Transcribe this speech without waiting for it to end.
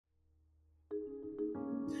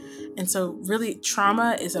And so really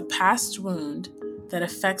trauma is a past wound that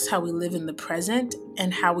affects how we live in the present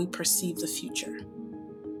and how we perceive the future.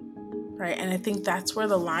 Right? And I think that's where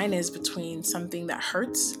the line is between something that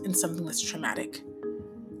hurts and something that's traumatic.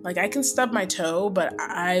 Like I can stub my toe, but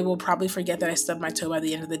I will probably forget that I stubbed my toe by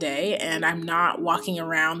the end of the day. And I'm not walking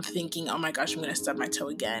around thinking, oh my gosh, I'm going to stub my toe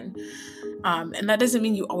again. And that doesn't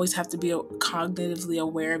mean you always have to be cognitively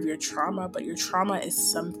aware of your trauma, but your trauma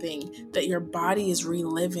is something that your body is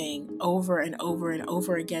reliving over and over and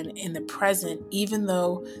over again in the present, even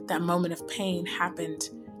though that moment of pain happened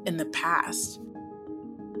in the past.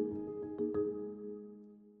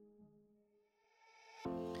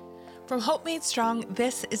 From Hope Made Strong,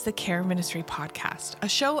 this is the Care Ministry Podcast, a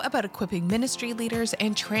show about equipping ministry leaders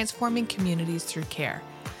and transforming communities through care.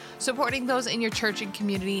 Supporting those in your church and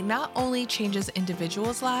community not only changes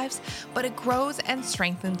individuals' lives, but it grows and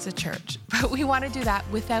strengthens the church. But we want to do that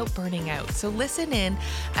without burning out. So listen in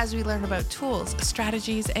as we learn about tools,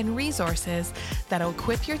 strategies, and resources that'll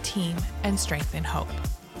equip your team and strengthen hope.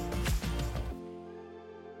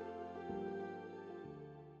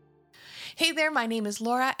 Hey there, my name is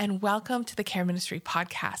Laura, and welcome to the Care Ministry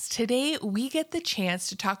Podcast. Today, we get the chance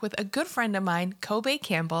to talk with a good friend of mine,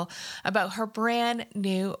 Campbell, about her brand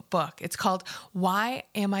new book. It's called Why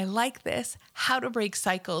Am I Like This? How to Break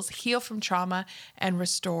Cycles, Heal from Trauma, and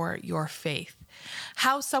Restore Your Faith.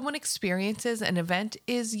 How someone experiences an event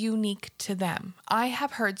is unique to them. I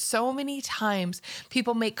have heard so many times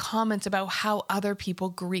people make comments about how other people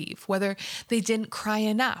grieve, whether they didn't cry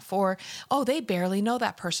enough, or, oh, they barely know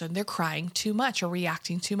that person, they're crying too much or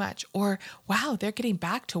reacting too much, or, wow, they're getting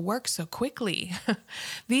back to work so quickly.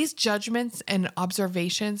 These judgments and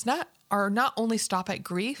observations not only stop at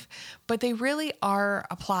grief, but they really are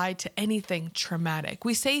applied to anything traumatic.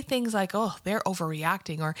 We say things like, oh, they're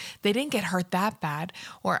overreacting, or they didn't get hurt that bad,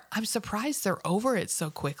 or I'm surprised they're over it so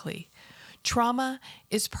quickly. Trauma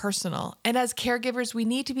is personal, and as caregivers, we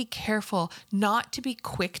need to be careful not to be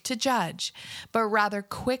quick to judge, but rather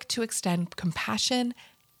quick to extend compassion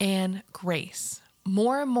and grace.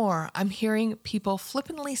 More and more, I'm hearing people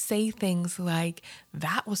flippantly say things like,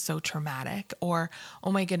 that was so traumatic, or,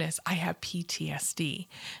 oh my goodness, I have PTSD,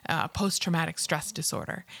 post-traumatic stress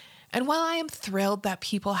disorder. And while I am thrilled that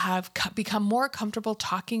people have become more comfortable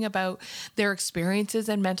talking about their experiences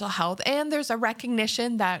in mental health, and there's a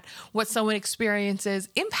recognition that what someone experiences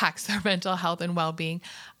impacts their mental health and well-being,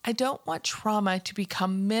 I don't want trauma to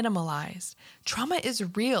become minimalized. Trauma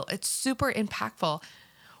is real. It's super impactful.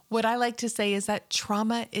 What I like to say is that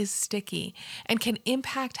trauma is sticky and can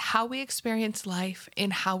impact how we experience life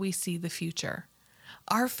and how we see the future.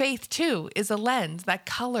 Our faith, too, is a lens that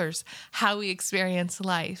colors how we experience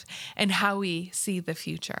life and how we see the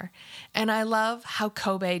future. And I love how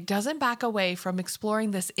Campbell doesn't back away from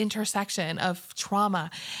exploring this intersection of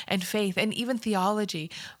trauma and faith and even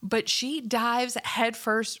theology, but she dives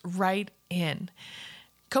headfirst right in.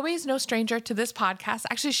 Campbell is no stranger to this podcast.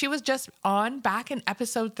 Actually, she was just on back in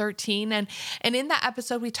episode 13. And in that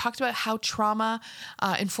episode, we talked about how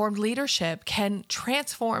trauma-informed leadership can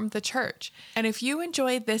transform the church. And if you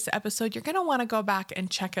enjoyed this episode, you're going to want to go back and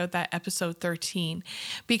check out that episode 13,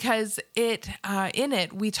 because in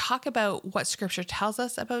it, we talk about what scripture tells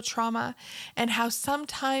us about trauma and how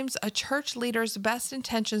sometimes a church leader's best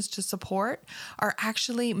intentions to support are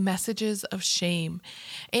actually messages of shame,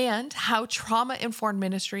 and how trauma-informed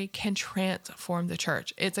ministry can transform the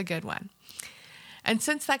church. It's a good one. And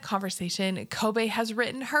since that conversation, Campbell has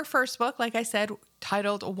written her first book, like I said,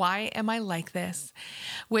 titled Why Am I Like This?,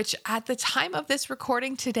 which at the time of this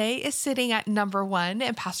recording today is sitting at number 1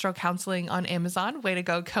 in pastoral counseling on Amazon. Way to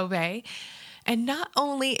go, Campbell. And not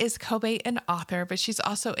only is Campbell an author, but she's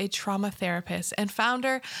also a trauma therapist and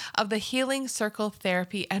founder of the Healing Circle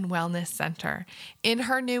Therapy and Wellness Center. In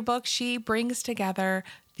her new book, she brings together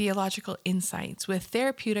theological insights with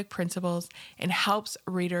therapeutic principles and helps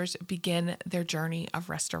readers begin their journey of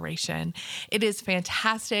restoration. It is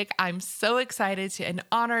fantastic. I'm so excited and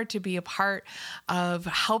honored to be a part of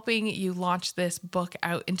helping you launch this book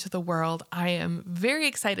out into the world. I am very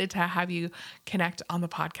excited to have you connect on the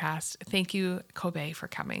podcast. Thank you, Campbell, for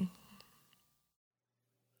coming.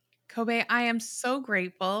 Campbell, I am so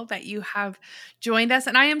grateful that you have joined us,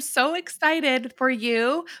 and I am so excited for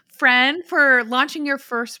you, friend, for launching your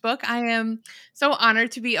first book. I am so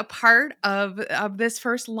honored to be a part of this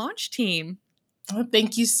first launch team. Well,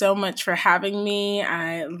 thank you so much for having me.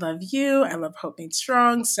 I love you. I love Hope Made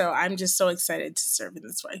Strong. So I'm just so excited to serve in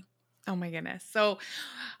this way. Oh my goodness. So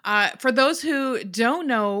for those who don't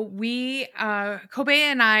know, Campbell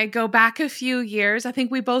and I go back a few years. I think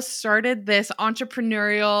we both started this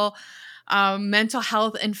entrepreneurial mental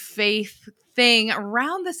health and faith thing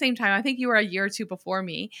around the same time. I think you were a year or two before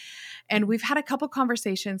me. And we've had a couple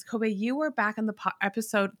conversations. Kobe, you were back on the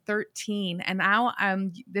episode 13, and now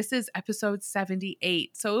this is episode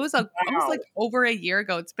 78. So it was almost Wow. like over a year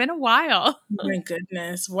ago. It's been a while. My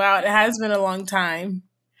goodness. Wow. It has been a long time.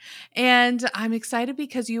 And I'm excited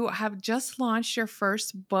because you have just launched your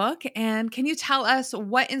first book. And can you tell us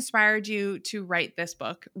what inspired you to write this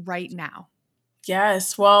book right now?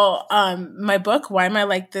 Yes. Well, my book, Why Am I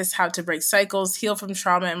Like This? How to Break Cycles, Heal from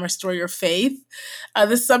Trauma, and Restore Your Faith.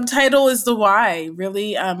 The subtitle is the why.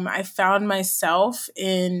 Really, I found myself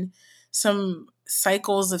in some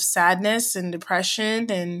cycles of sadness and depression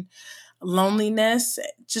and loneliness,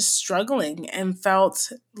 just struggling, and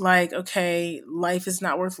felt like, okay, life is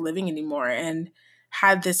not worth living anymore. And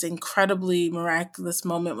had this incredibly miraculous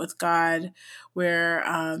moment with God where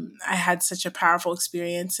I had such a powerful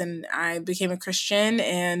experience and I became a Christian.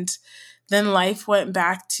 And then life went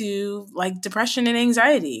back to like depression and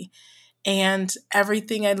anxiety. And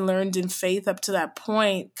everything I'd learned in faith up to that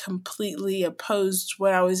point completely opposed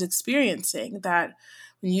what I was experiencing. That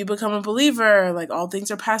when you become a believer, like all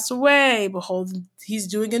things are passed away. Behold, he's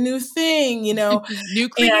doing a new thing, New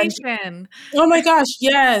And creation. oh my gosh,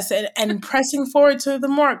 yes. And pressing forward to the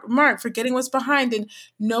mark, forgetting what's behind. And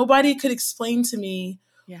nobody could explain to me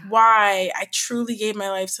Yeah. why I truly gave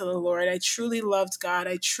my life to the Lord. I truly loved God.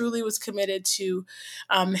 I truly was committed to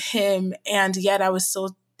him. And yet I was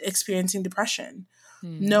still experiencing depression.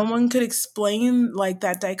 No one could explain like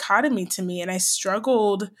that dichotomy to me. And I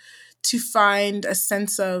struggled to find a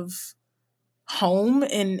sense of home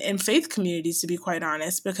in faith communities, to be quite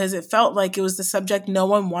honest, because it felt like it was the subject no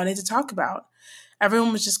one wanted to talk about.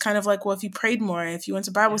 Everyone was just kind of like, well, if you prayed more, if you went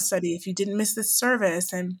to Bible study, if you didn't miss this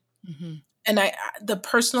service. And the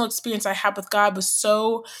personal experience I had with God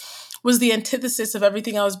was the antithesis of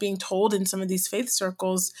everything I was being told in some of these faith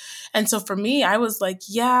circles. And so for me, I was like,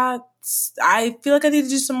 yeah, I feel like I need to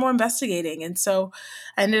do some more investigating. And so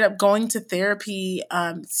I ended up going to therapy,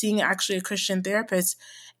 seeing actually a Christian therapist,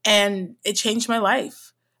 and it changed my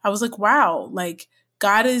life. I was like, wow, like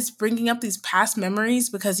God is bringing up these past memories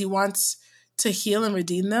because he wants to heal and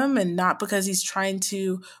redeem them, and not because he's trying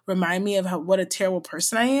to remind me of what a terrible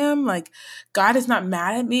person I am. Like, God is not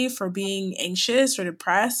mad at me for being anxious or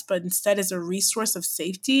depressed, but instead is a resource of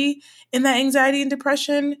safety in that anxiety and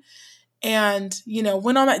depression. And,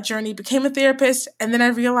 went on that journey, became a therapist. And then I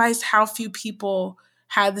realized how few people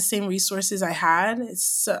had the same resources I had.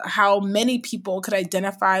 It's how many people could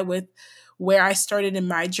identify with where I started in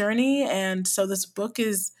my journey. And so this book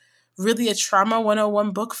is really a trauma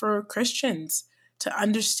 101 book for Christians to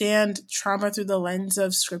understand trauma through the lens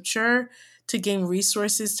of scripture, to gain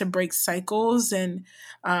resources to break cycles, and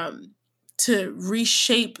to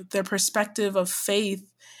reshape their perspective of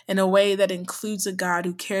faith in a way that includes a God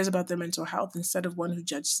who cares about their mental health instead of one who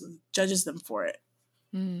judges them for it.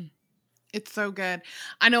 It's so good.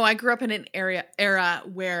 I know I grew up in an era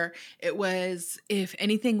where it was, if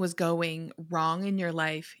anything was going wrong in your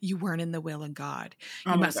life, you weren't in the will of God.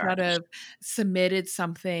 Oh You my must not gosh. have submitted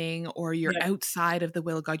something, or you're Yep. outside of the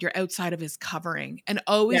will of God. You're outside of his covering, and Yeah.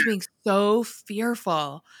 always being so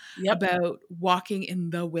fearful Yep. about walking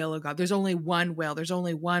in the will of God. There's only one will. There's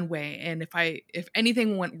only one way. And if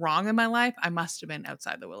anything went wrong in my life, I must have been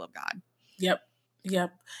outside the will of God. Yep.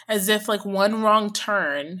 Yep. As if like one wrong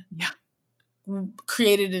turn Yeah.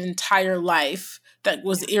 created an entire life that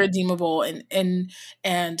was irredeemable and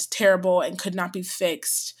terrible and could not be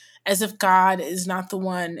fixed, as if God is not the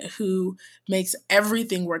one who makes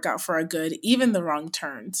everything work out for our good, even the wrong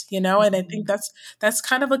turns, and I think that's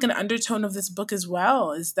kind of like an undertone of this book as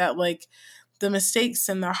well, is that like the mistakes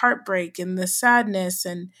and the heartbreak and the sadness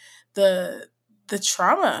and the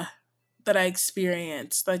trauma that I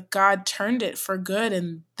experienced, like God turned it for good,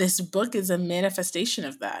 and this book is a manifestation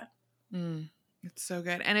of that. It's so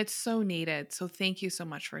good. And it's so needed. So thank you so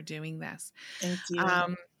much for doing this. Thank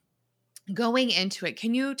you. Going into it,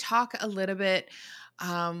 can you talk a little bit,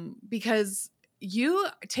 because you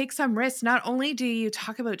take some risks. Not only do you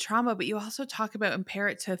talk about trauma, but you also talk about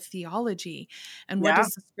imperative theology and what Yeah.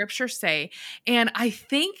 does the scripture say. And I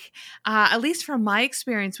think, at least from my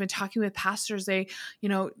experience when talking with pastors, they,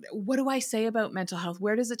 what do I say about mental health?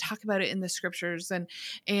 Where does it talk about it in the scriptures? And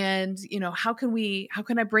how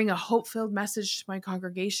can I bring a hope-filled message to my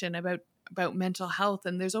congregation about mental health?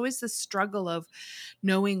 And there's always this struggle of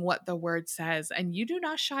knowing what the word says, and you do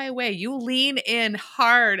not shy away. You lean in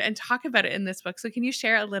hard and talk about it in this book. So can you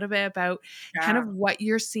share a little bit about kind of what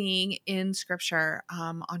you're seeing in scripture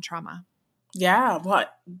on trauma? Yeah, well,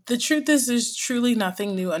 the truth is there's truly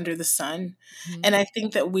nothing new under the sun. And I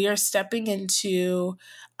think that we are stepping into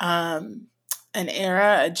an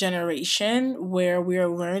era, a generation where we're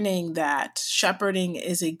learning that shepherding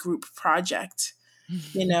is a group project.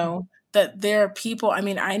 You know, that there are people, I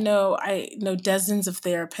know dozens of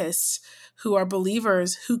therapists who are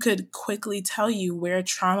believers who could quickly tell you where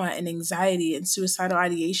trauma and anxiety and suicidal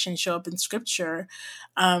ideation show up in scripture.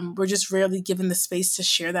 We're just rarely given the space to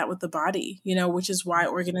share that with the body, which is why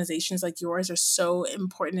organizations like yours are so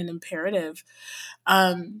important and imperative.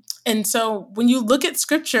 And so when you look at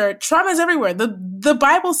scripture, trauma is everywhere. The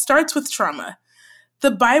Bible starts with trauma. The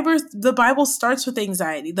Bible starts with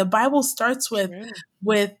anxiety. The Bible starts True.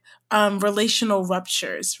 with relational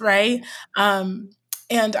ruptures, right?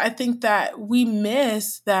 And I think that we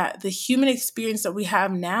miss that the human experience that we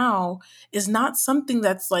have now is not something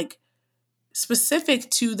that's like specific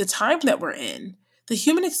to the time that we're in. The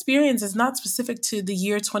human experience is not specific to the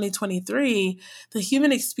year 2023. The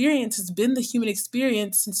human experience has been the human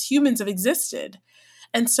experience since humans have existed.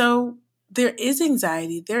 And so there is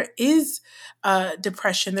anxiety, there is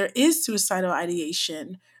depression, there is suicidal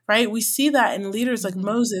ideation, right? We see that in leaders like Mhm.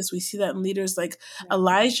 Moses. We see that in leaders like Yeah.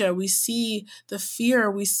 Elijah. We see the fear.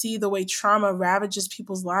 We see the way trauma ravages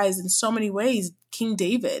people's lives in so many ways. King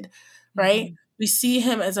David, right? Mhm. We see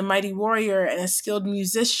him as a mighty warrior and a skilled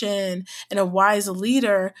musician and a wise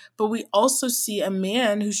leader, but we also see a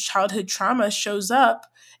man whose childhood trauma shows up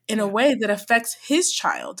in a Yeah. way that affects his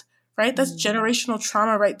child, right? That's Mhm. generational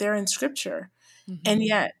trauma right there in scripture. And Mhm.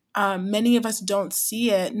 yet, many of us don't see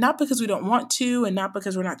it, not because we don't want to and not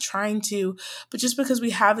because we're not trying to, but just because we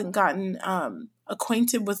haven't gotten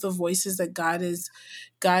acquainted with the voices that God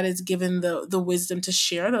has given the wisdom to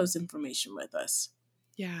share those information with us.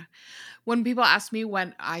 Yeah. When people ask me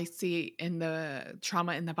what I see in the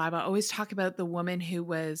trauma in the Bible, I always talk about the woman who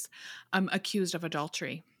was accused of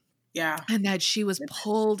adultery Yeah. and that she was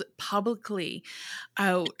pulled publicly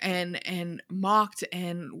out and mocked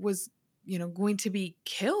and was going to be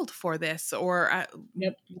killed for this or at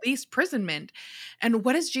Yep. least imprisonment. And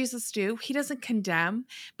what does Jesus do? He doesn't condemn,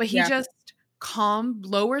 but he Yeah. just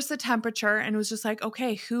lowers the temperature and was just like,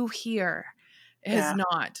 okay, who here has Yeah.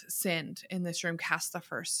 not sinned in this room? Cast the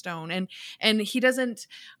first stone. And he doesn't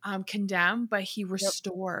condemn, but he Yep.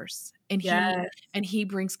 restores, and he Yes. and he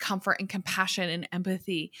brings comfort and compassion and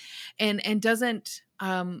empathy, and doesn't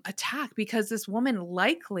attack, because this woman,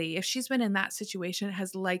 likely, if she's been in that situation,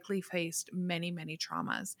 has likely faced many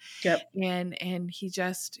traumas, Yep. and he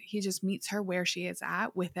just meets her where she is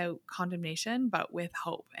at, without condemnation but with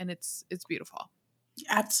hope, and it's beautiful.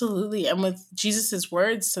 Absolutely. And with Jesus's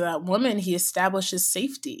words to that woman, he establishes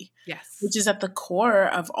safety, which Yes. is at the core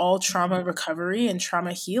of all Mhm. trauma recovery and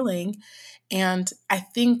trauma healing. And I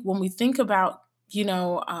think when we think about,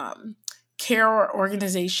 care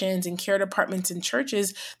organizations and care departments in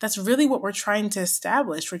churches, that's really what we're trying to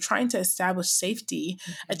establish. We're trying to establish safety.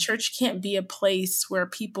 A Mhm. church can't be a place where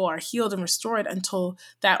people are healed and restored until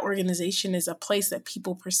that organization is a place that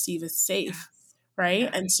people perceive as safe. Yes. Right. Yeah.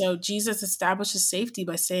 And so Jesus establishes safety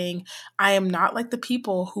by saying, I am not like the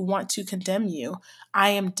people who want to condemn you. I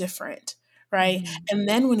am different. Right. Mhm. And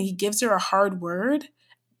then when he gives her a hard word,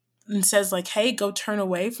 and says like, hey, go turn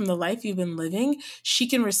away from the life you've been living, she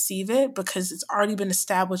can receive it because it's already been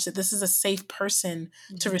established that this is a safe person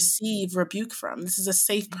to Mhm. receive rebuke from. This is a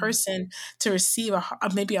safe Mhm. person to receive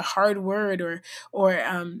maybe a hard word or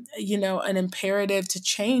an imperative to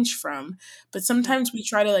change from. But Yeah. sometimes we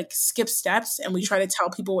try to like skip steps and we try to tell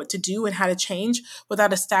people what to do and how to change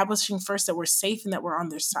without establishing first that we're safe and that we're on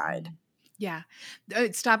their side. Mhm. Yeah.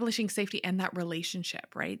 Establishing safety and that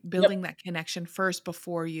relationship, right? Yep. Building that connection first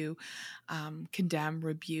before you condemn,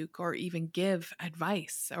 rebuke, or even give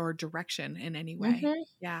advice or direction in any way. Hmm.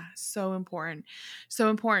 Yeah. So important. So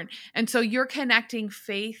important. And so you're connecting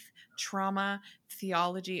faith, trauma,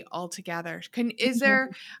 theology all together.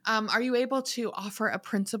 Are you able to offer a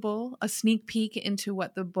principle, a sneak peek into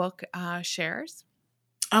what the book shares?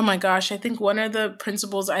 Oh my gosh, I think one of the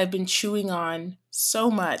principles I've been chewing on so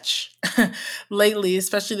much lately,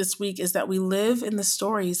 especially this week, is that we live in the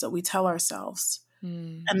stories that we tell ourselves.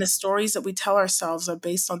 Mm, And the stories that we tell ourselves are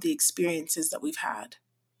based on the experiences that we've had.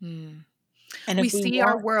 mm. And We if we see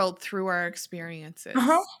our want, world through our uh-huh, experiences.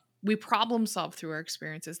 We problem solve through our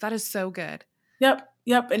experiences. That is so good. yep.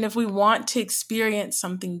 And if we want to experience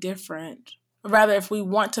something different, rather, if we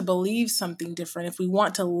want to believe something different, if we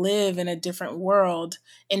want to live in a different world,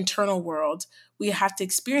 internal world, we have to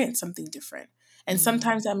experience something different. And Mm,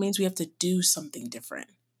 sometimes that means we have to do something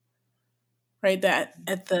different. Right? That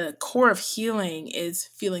at the core of healing is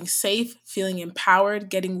feeling safe, feeling empowered,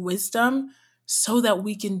 getting wisdom so that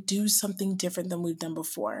we can do something different than we've done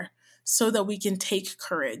before, so that we can take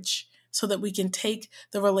courage, so that we can take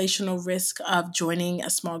the relational risk of joining a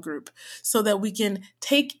small group, so that we can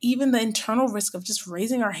take even the internal risk of just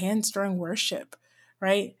raising our hands during worship,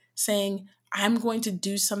 right? Saying, I'm going to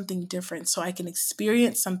do something different so I can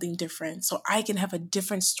experience something different, so I can have a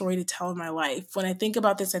different story to tell in my life. When I think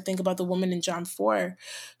about this, I think about the woman in John 4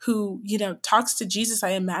 who, talks to Jesus. I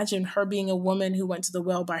imagine her being a woman who went to the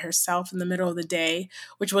well by herself in the middle of the day,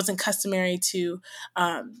 which wasn't customary to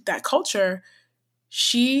that culture.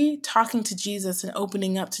 She talking to Jesus and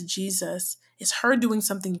opening up to Jesus is her doing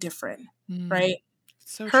something different, right?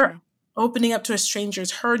 So Her true. opening up to a stranger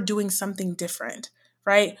is her doing something different,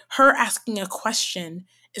 right? Her asking a question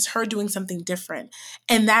is her doing something different.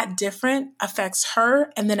 And that different affects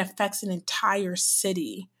her and then affects an entire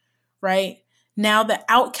city, right? Now the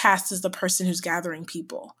outcast is the person who's gathering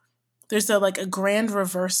people. There's a grand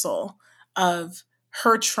reversal of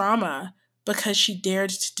her trauma because she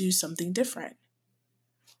dared to do something different.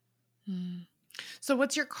 So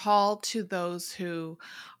what's your call to those who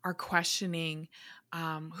are questioning,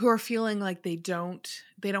 who are feeling like they don't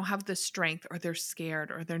have the strength, or they're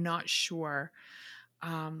scared, or they're not sure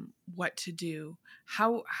what to do?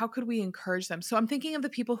 How could we encourage them? So I'm thinking of the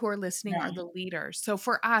people who are listening Yeah. are the leaders. So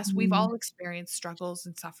for us, we've Mhm. all experienced struggles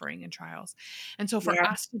and suffering and trials. And so for Yeah.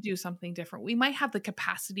 us to do something different, we might have the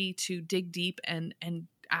capacity to dig deep and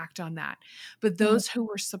act on that. But Mhm. those who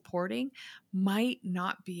we're supporting might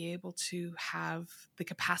not be able to have the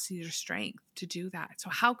capacity or strength to do that. So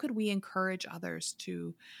how could we encourage others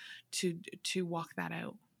to walk that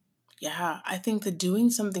out? Yeah, I think that doing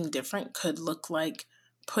something different could look like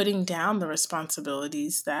putting down the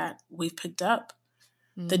responsibilities that we've picked up.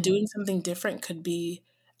 That Mm, doing something different could be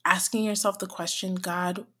asking yourself the question,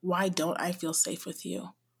 God, why don't I feel safe with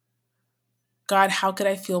you? God, how could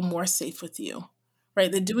I feel more safe with you?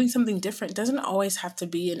 Right? That doing something different doesn't always have to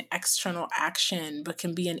be an external action, but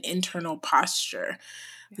can be an internal posture.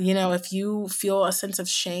 yeah. If you feel a sense of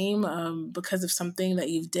shame because of something that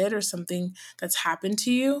you did or something that's happened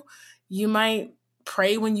to you, you might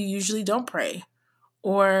pray when you usually don't pray,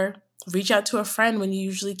 or reach out to a friend when you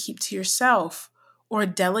usually keep to yourself, or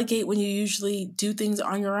delegate when you usually do things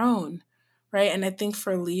on your own, right? And I think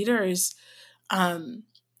for leaders, um,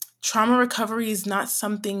 trauma recovery is not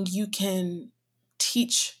something you can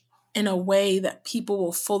teach in a way that people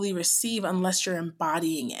will fully receive unless you're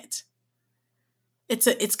embodying it.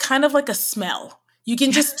 It's kind of like a smell. You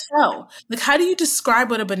can just tell. Like, how do you describe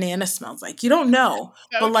what a banana smells like? You don't know.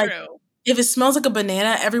 So But like, true. if it smells like a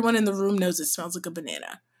banana, everyone in the room knows it smells like a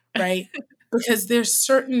banana, right? Because there's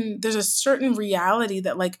a certain reality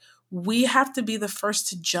that like we have to be the first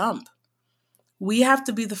to jump. We have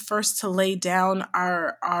to be the first to lay down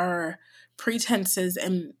our pretenses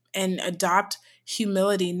and adopt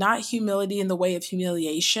humility, not humility in the way of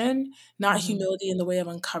humiliation, not Mhm. humility in the way of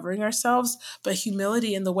uncovering ourselves, but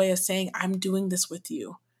humility in the way of saying, I'm doing this with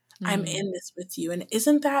you. I'm Mm, in this with you. And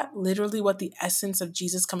isn't that literally what the essence of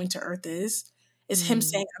Jesus coming to earth is? Is him mm,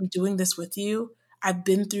 saying, I'm doing this with you. I've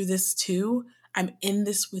been through this too. I'm in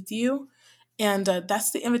this with you. And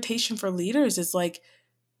that's the invitation for leaders, is like,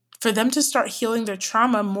 for them to start healing their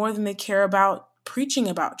trauma more than they care about preaching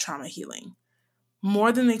about trauma healing,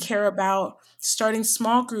 more than they care about starting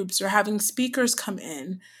small groups or having speakers come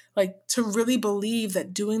in, like to really believe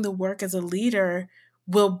that doing the work as a leader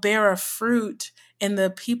will bear a fruit in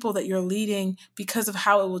the people that you're leading because of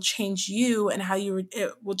how it will change you and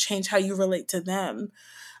it will change how you relate to them.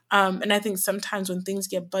 And I think sometimes when things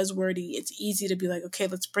get buzzwordy, it's easy to be like, okay,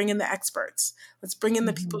 let's bring in the experts. Let's bring in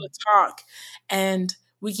the people to mhm, talk. And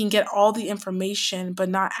we can get all the information, but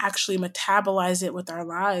not actually metabolize it with our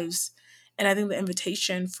lives. And I think the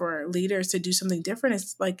invitation for leaders to do something different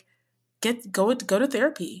is like, go to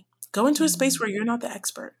therapy. Go into a space mhm, where you're not the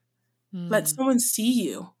expert. Let mm. someone see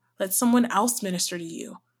you. Let someone else minister to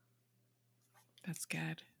you. That's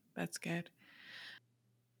good. That's good.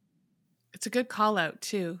 It's a good call out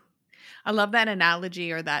too. I love that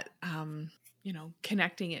analogy, or that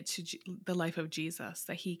connecting it to the life of Jesus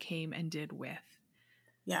that he came and did with.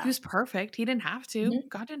 He Yeah. was perfect. He didn't have to. Mhm.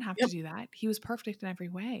 God didn't have to Yep. do that. He was perfect in every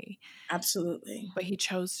way. Absolutely. But he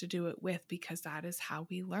chose to do it with, because that is how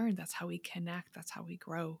we learn. That's how we connect. That's how we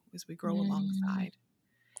grow, as we grow Mm. alongside.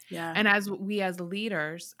 Yeah. And as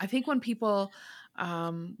leaders, I think when people,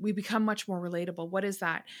 we become much more relatable. What is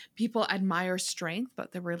that? People admire strength,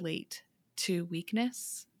 but they relate to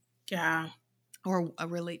weakness, Yeah. or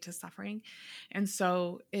relate to suffering. And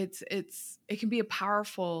so it can be a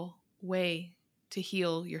powerful way to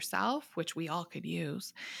heal yourself, which we all could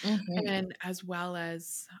use, Hmm. and as well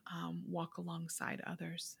as walk alongside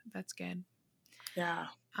others. That's good. Yeah.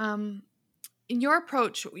 Um, in your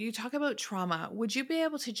approach, you talk about trauma. Would you be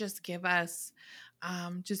able to just give us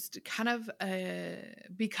just kind of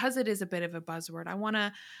because it is a bit of a buzzword, I want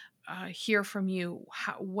to hear from you.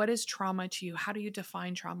 What is trauma to you? How do you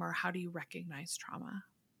define trauma, or how do you recognize trauma?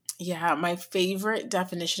 Yeah, my favorite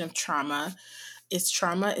definition of trauma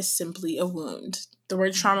is simply a wound. The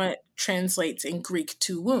word trauma translates in Greek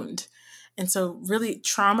to wound. And so, really,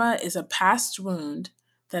 trauma is a past wound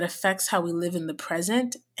that affects how we live in the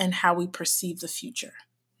present and how we perceive the future.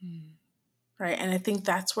 Mm. Right. And I think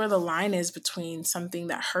that's where the line is between something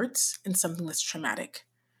that hurts and something that's traumatic.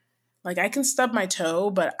 Like, I can stub my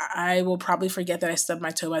toe, but I will probably forget that I stubbed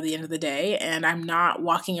my toe by the end of the day. And I'm not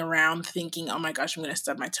walking around thinking, oh my gosh, I'm going to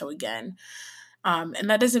stub my toe again. And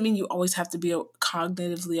that doesn't mean you always have to be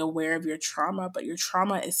cognitively aware of your trauma, but your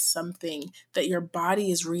trauma is something that your body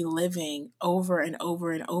is reliving over and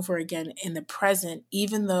over and over again in the present,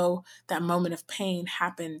 even though that moment of pain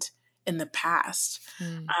happened in the past.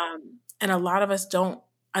 Mm. And a lot of us don't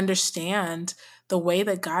understand the way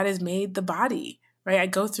that God has made the body, right? I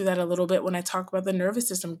go through that a little bit when I talk about the nervous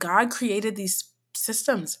system. God created these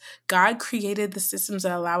systems. God created the systems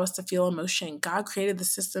that allow us to feel emotion. God created the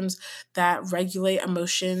systems that regulate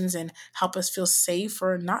emotions and help us feel safe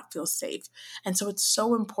or not feel safe. And so it's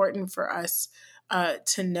so important for us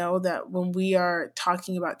to know that when we are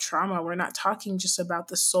talking about trauma, we're not talking just about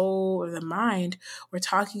the soul or the mind. We're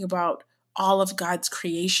talking about all of God's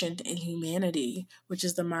creation in humanity, which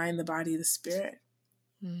is the mind, the body, the spirit.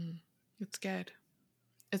 Mm. It's good.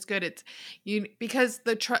 It's good. It's you because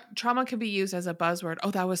the trauma can be used as a buzzword.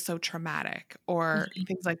 Oh, that was so traumatic, or Mhm.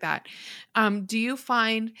 things like that. Do you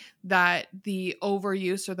find that the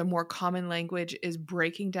overuse or the more common language is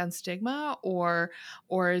breaking down stigma, or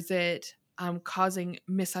is it causing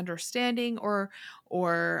misunderstanding, or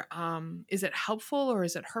is it helpful or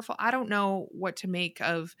is it hurtful? I don't know what to make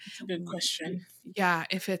of. It's a good question. Yeah,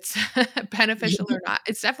 if it's beneficial or not.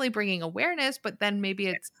 It's definitely bringing awareness, but then maybe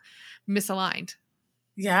it's misaligned.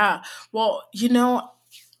 Yeah. Well,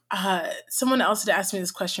 someone else had asked me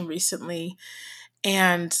this question recently.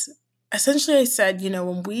 And essentially, I said,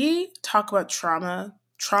 when we talk about trauma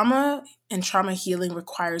and trauma healing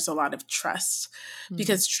requires a lot of trust Mm.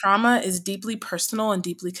 because trauma is deeply personal and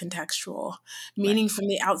deeply contextual, Right. meaning from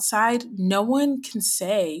the outside, no one can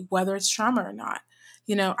say whether it's trauma or not.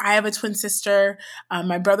 I have a twin sister.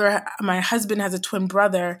 My husband has a twin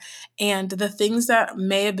brother, and the things that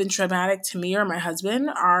may have been traumatic to me or my husband,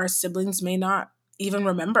 our siblings may not even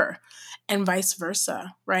remember, and vice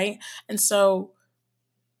versa, right? And so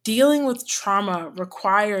dealing with trauma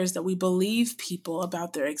requires that we believe people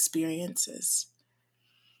about their experiences.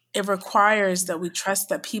 It requires that we trust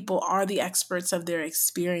that people are the experts of their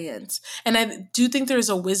experience. And I do think there's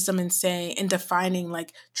a wisdom in defining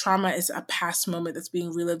like trauma is a past moment that's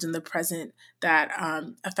being relived in the present that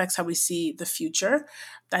affects how we see the future.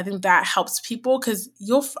 I think that helps people because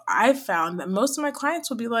I've found that most of my clients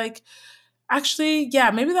will be like, actually,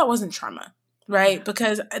 yeah, maybe that wasn't trauma, right? Yeah.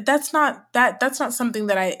 Because that's not something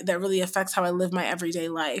that really affects how I live my everyday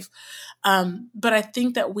life. But I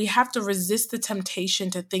think that we have to resist the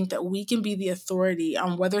temptation to think that we can be the authority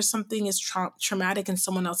on whether something is traumatic in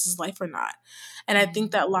someone else's life or not. And I think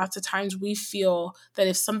Mm. that lots of times we feel that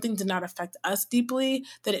if something did not affect us deeply,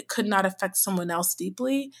 that it could not affect someone else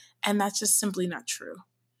deeply. And that's just simply not true.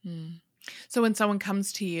 Mm. So when someone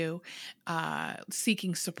comes to you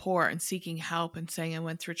seeking support and seeking help and saying, I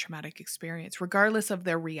went through a traumatic experience, regardless of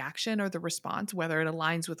their reaction or the response, whether it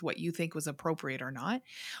aligns with what you think was appropriate or not,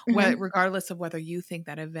 Mhm. regardless of whether you think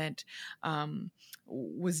that event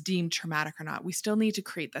was deemed traumatic or not, we still need to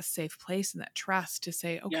create that safe place and that trust to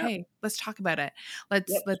say, Yep. okay, let's talk about it. Yep.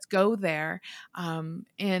 Let's go there, and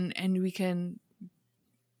we can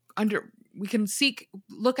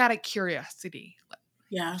look at it curiosity.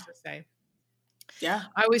 Yeah. Let's just say. Yeah.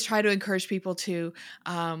 I always try to encourage people to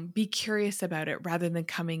be curious about it rather than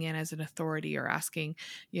coming in as an authority or asking,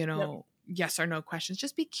 Yep. yes or no questions.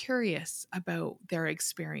 Just be curious about their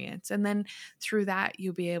experience. And then through that,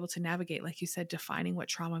 you'll be able to navigate, like you said, defining what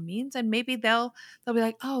trauma means. And maybe they'll be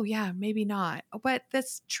like, oh yeah, maybe not. But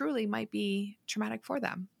this truly might be traumatic for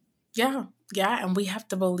them. Yeah. Yeah. And we have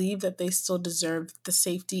to believe that they still deserve the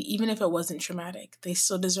safety, even if it wasn't traumatic. They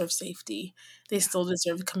still deserve safety. They Yeah. still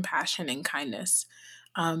deserve compassion and kindness.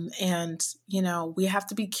 We have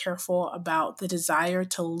to be careful about the desire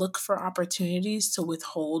to look for opportunities to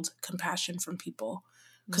withhold compassion from people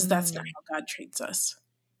because that's not Mm, how God treats us.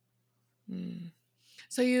 mm.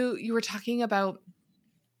 So you were talking about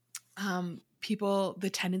people, the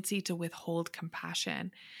tendency to withhold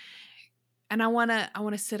compassion. And I want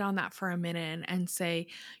to sit on that for a minute and say,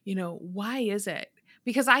 why is it?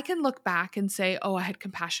 Because I can look back and say, oh, I had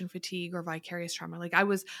compassion fatigue or vicarious trauma. Like I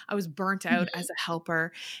was burnt out Mhm. as a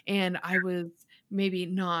helper, and I was maybe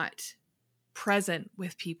not present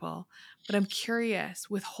with people. But I'm curious,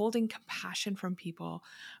 withholding compassion from people,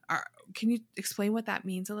 are, can you explain what that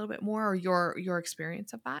means a little bit more, or your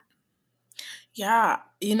experience of that? Yeah,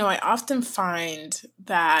 I often find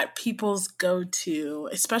that people's go to,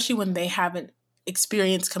 especially when they haven't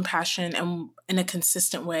experienced compassion and in a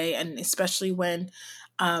consistent way, and especially when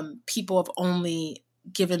people have only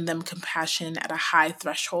given them compassion at a high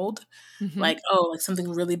threshold, Hmm. like, oh, like something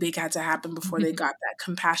really big had to happen before they got that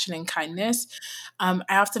compassion and kindness. I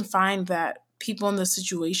often find that people in those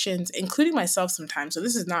situations, including myself sometimes, so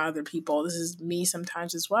this is not other people, this is me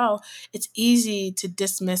sometimes as well, it's easy to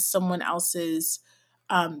dismiss someone else's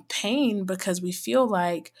pain because we feel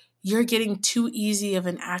like you're getting too easy of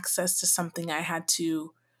an access to something I had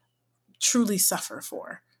to truly suffer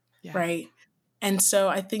for, Yeah. right? And so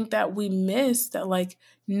I think that we miss that, like,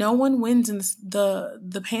 no one wins in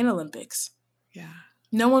the pain Olympics. Yeah.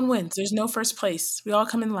 No one wins. There's no first place. We all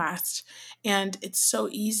come in last. And it's so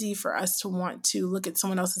easy for us to want to look at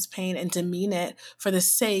someone else's pain and demean it for the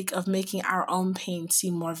sake of making our own pain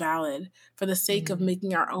seem more valid, for the sake of Mm.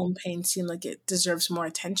 making our own pain seem like it deserves more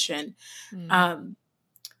attention. Mm. Um,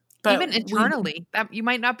 Even but we, internally, that you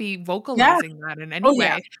might not be yeah, vocalizing that in any oh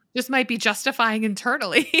yeah, way, just might be justifying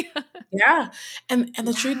internally. yeah. And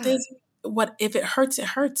the truth Yeah. is, what if it hurts? It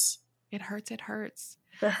hurts. It hurts, it hurts.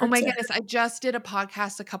 If it Oh my hurts, it goodness, hurts. I just did a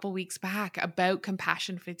podcast a couple weeks back about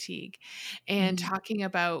compassion fatigue and Mhm. talking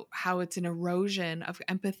about how it's an erosion of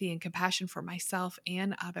empathy and compassion for myself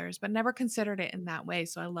and others, but never considered it in that way.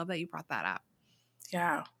 So I love that you brought that up.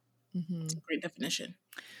 Yeah, it's Mhm. a great definition.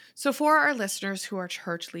 So, for our listeners who are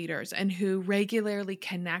church leaders and who regularly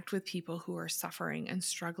connect with people who are suffering and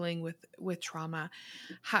struggling with trauma,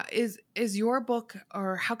 how is your book,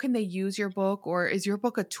 or how can they use your book, or is your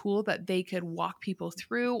book a tool that they could walk people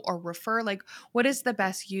through or refer? Like, what is the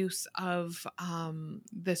best use of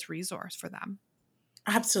this resource for them?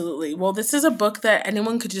 Absolutely. Well, this is a book that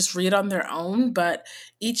anyone could just read on their own, but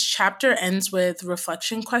each chapter ends with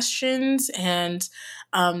reflection questions. And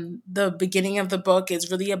the beginning of the book is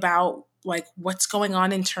really about like what's going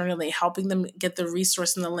on internally, helping them get the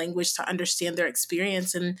resource and the language to understand their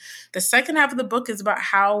experience. And the second half of the book is about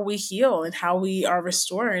how we heal and how we are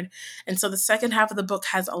restored. And so the second half of the book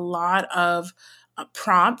has a lot of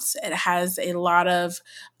prompts. It has a lot of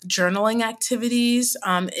journaling activities.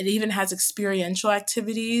 It even has experiential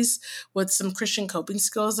activities with some Christian coping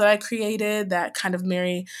skills that I created that kind of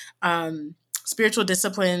marry spiritual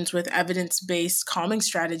disciplines with evidence based calming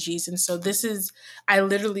strategies. And so I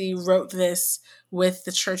literally wrote this with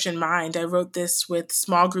the church in mind. I wrote this with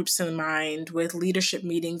small groups in mind, with leadership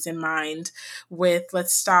meetings in mind, with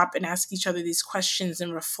let's stop and ask each other these questions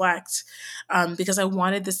and reflect, because I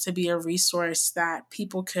wanted this to be a resource that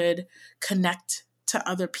people could connect to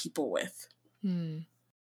other people with. Hmm.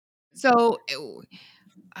 So,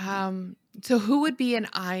 so who would be an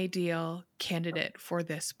ideal candidate for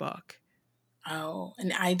this book? Oh,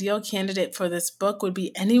 an ideal candidate for this book would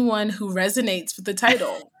be anyone who resonates with the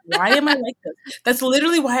title. Why am I like this? That's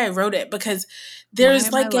literally why I wrote it, because Why there's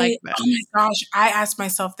am I like like oh my this? gosh, I ask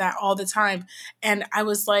myself that all the time. And I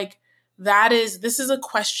was like, this is a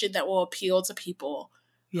question that will appeal to people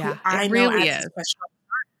who Yeah, it I know really ask this is. question,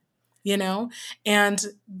 you know? And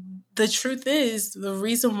the truth is, the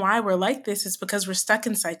reason why we're like this is because we're stuck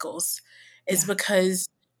in cycles. It's Yeah. because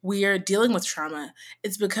we are dealing with trauma.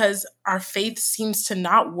 It's because our faith seems to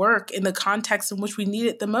not work in the context in which we need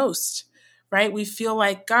it the most, right? We feel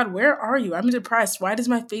like, God, where are you? I'm depressed. Why does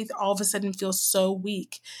my faith all of a sudden feel so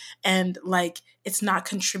weak? And like, it's not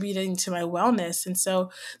contributing to my wellness. And so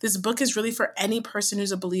this book is really for any person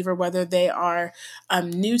who's a believer, whether they are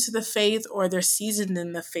new to the faith or they're seasoned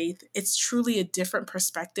in the faith. It's truly a different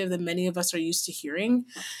perspective than many of us are used to hearing.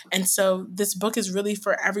 And so this book is really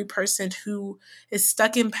for every person who is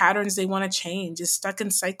stuck in patterns they want to change, is stuck in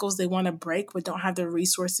cycles they want to break, but don't have the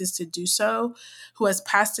resources to do so, who has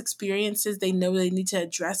past experiences they know they need to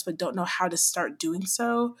address, but don't know how to start doing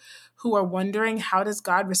so, who are wondering, how does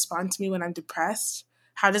God respond to me when I'm depressed?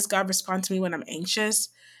 How does God respond to me when I'm anxious?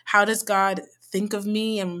 How does God think of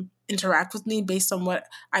me and interact with me based on what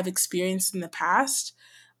I've experienced in the past?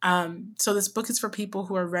 So this book is for people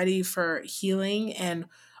who are ready for healing and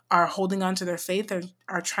are holding on to their faith or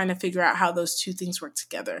are trying to figure out how those two things work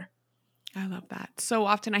together. I love that. So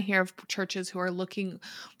often I hear of churches who are looking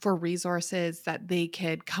for resources that they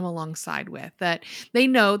could come alongside with, that they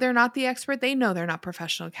know they're not the expert. They know they're not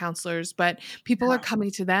professional counselors, but people are Yeah.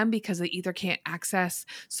 coming to them because they either can't access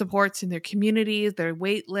supports in their communities, their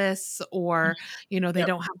wait lists, or, they Yep.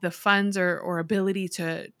 don't have the funds or ability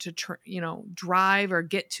to drive or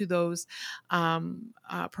get to those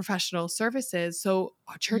professional services. So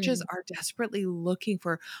churches Mm. are desperately looking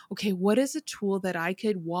for, okay, what is a tool that I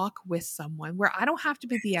could walk with someone where I don't have to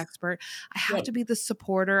be the expert? I have Yep. to be the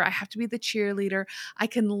supporter. I have to be the cheerleader. I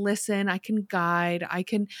can listen. I can guide. I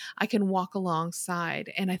can walk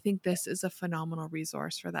alongside. And I think this is a phenomenal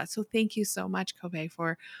resource for that. So thank you so much, Kobe,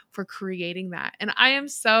 for creating that. And I am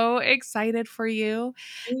so excited for you.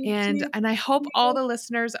 Thank And you. I hope all the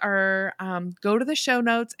listeners are go to the show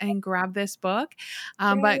notes and grab this book.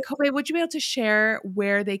 But Kobe, would you be able to share where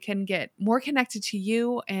they can get more connected to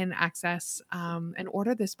you and access and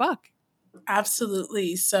order this book?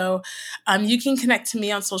 Absolutely. So you can connect to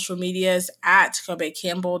me on social medias at Kobe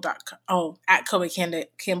Campbell. At Kobe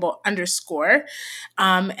Campbell _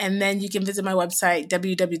 and then you can visit my website,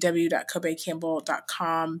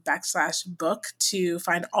 www.kobecampbell.com/book, to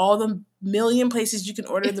find all the million places you can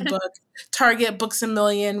order the book. Target, Books A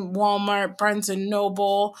Million, Walmart, Barnes and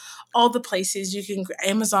Noble, all the places you can,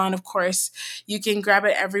 Amazon, of course, you can grab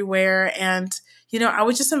it everywhere. And I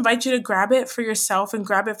would just invite you to grab it for yourself and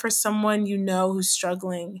grab it for someone who's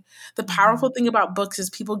struggling. The powerful thing about books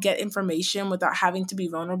is people get information without having to be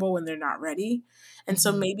vulnerable when they're not ready. And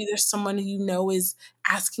so maybe there's someone is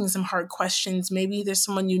asking some hard questions. Maybe there's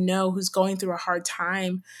someone who's going through a hard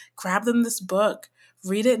time. Grab them this book.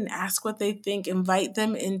 Read it and ask what they think. Invite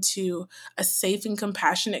them into a safe and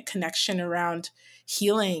compassionate connection around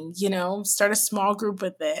healing, start a small group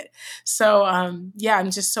with it. So, I'm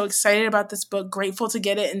just so excited about this book, grateful to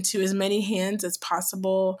get it into as many hands as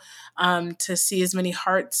possible, to see as many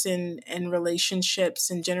hearts and relationships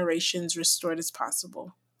and generations restored as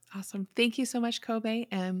possible. Awesome. Thank you so much, Kobe,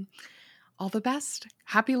 and all the best.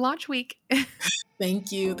 Happy launch week.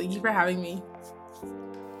 Thank you. Thank you for having me.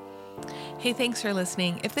 Hey, thanks for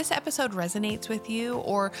listening. If this episode resonates with you,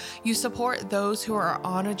 or you support those who are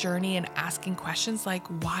on a journey and asking questions like,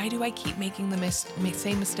 why do I keep making the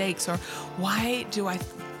same mistakes? Or why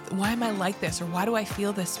am I like this? Or why do I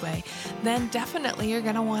feel this way? Then definitely you're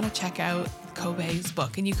going to want to check out Kobe's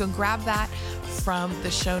book. And you can grab that from the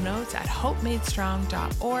show notes at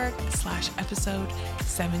hopemadestrong.org/episode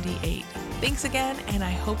 78. Thanks again, and I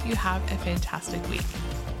hope you have a fantastic week.